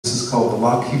called The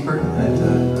Lockkeeper, and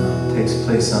it takes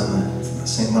place on the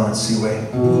St. Lawrence Seaway.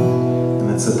 And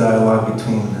it's a dialogue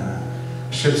between a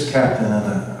ship's captain and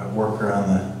a worker on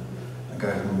a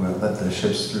guy who let the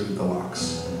ships through the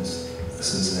locks. And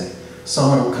this is a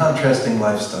song of contrasting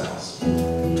lifestyles.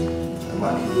 The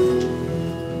Lockkeeper.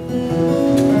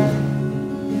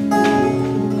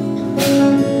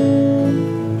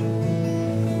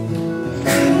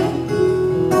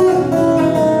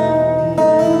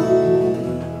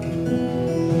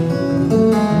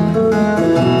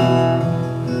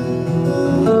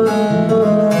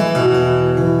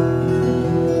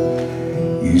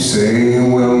 You say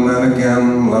we'll meet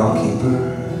again, lockkeeper.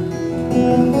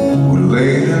 We're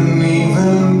laden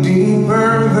even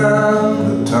deeper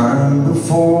than the time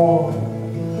before.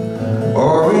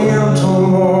 Oriental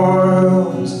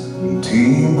morals and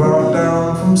tea brought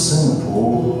down from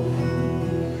Singapore.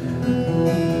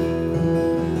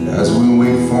 As we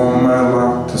wait for my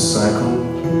lock to cycle,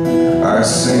 I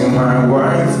say my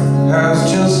wife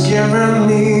has just given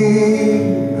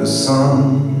me a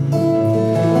son.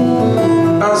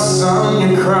 A son,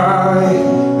 you cry,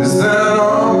 is that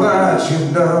all that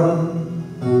you've done?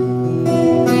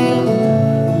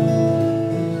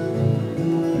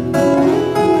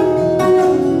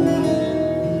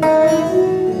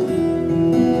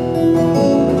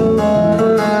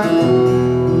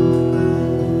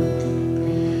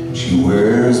 She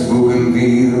wears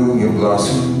bougainvillea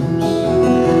blossoms.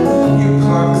 You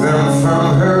pluck them from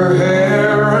her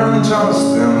hair and toss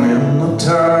them in the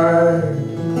tide.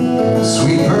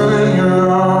 Sweep her in your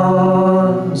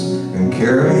arms and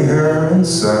carry her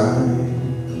inside.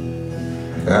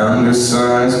 And her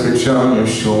sighs catch on your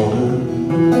shoulder.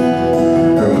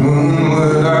 Her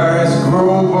moonlit eyes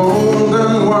grow bold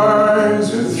and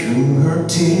wiser through her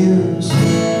tears.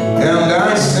 And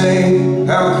I say,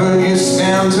 how could you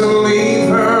stand to leave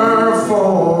her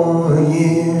for a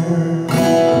year?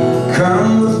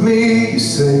 Come with me, you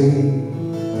say,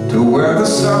 to where the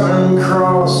Southern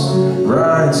Cross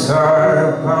rides high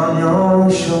upon your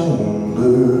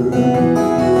shoulder.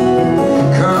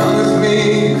 Come with me,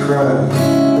 you cry,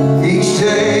 each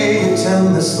day you tend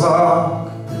this lock.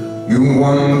 You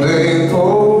one day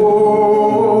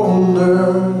older,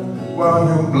 while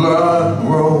your blood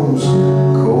grows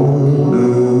colder.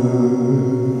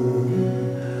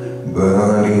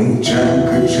 But each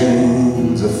anchor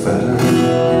chain's a fetter,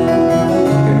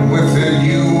 and with it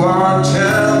you are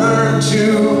tethered to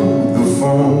the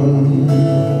foam.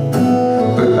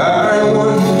 But I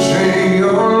wouldn't trade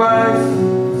your life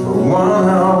for 1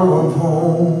 hour of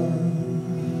home.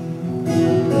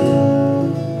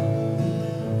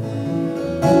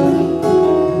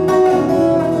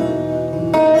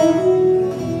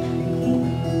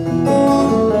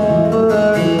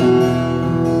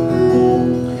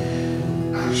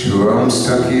 Sure, I'm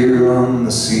stuck here on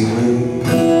the seaway.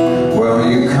 Well,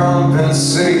 you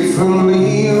compensate for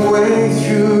leeway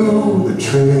through the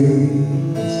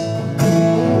trades,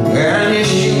 and you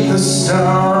shoot the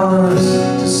stars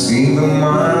to see the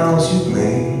miles you've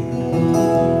made,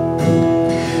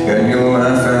 and you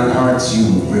laugh at hearts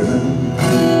you've riven.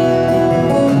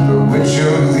 But which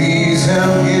of these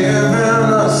have given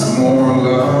us more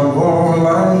love or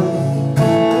life?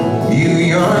 You,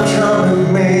 your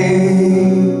trumpet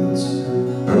maids,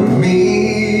 or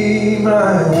me,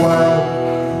 my wife?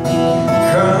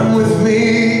 Come with me,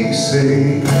 you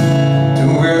say, to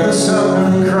where the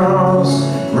Southern Cross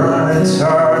rides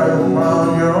high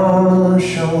upon your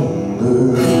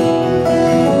shoulder.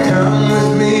 Come with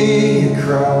me, you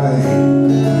cry,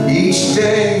 each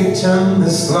day you tend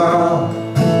this lock.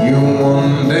 You're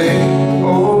one day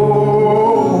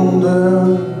older,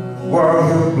 while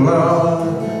your blood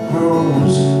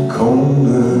grows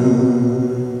colder.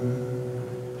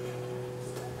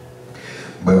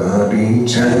 But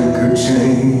each anchor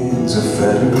chain's a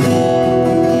fetter.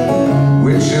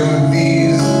 Which of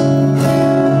these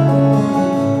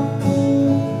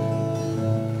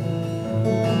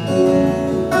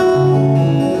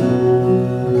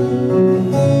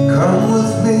come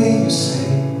with me, you say,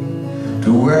 to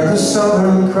where the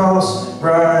Southern Cross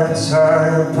rides high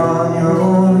upon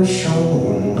your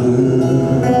shoulder.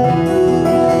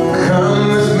 Come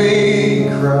with me,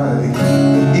 cry,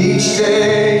 each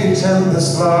day you tend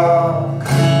this lock.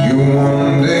 You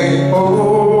one day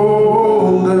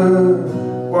older,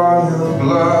 while your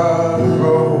blood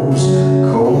grows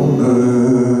colder.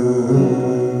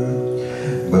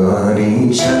 But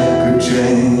each anchor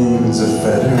chain's a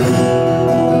fetter,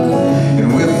 and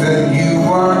with it you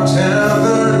are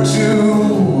tethered to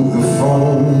the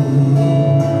foam.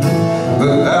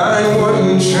 But I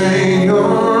wouldn't trade your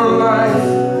life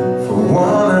for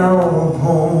 1 hour of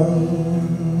home.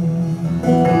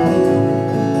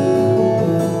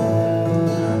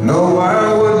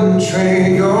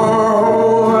 trade your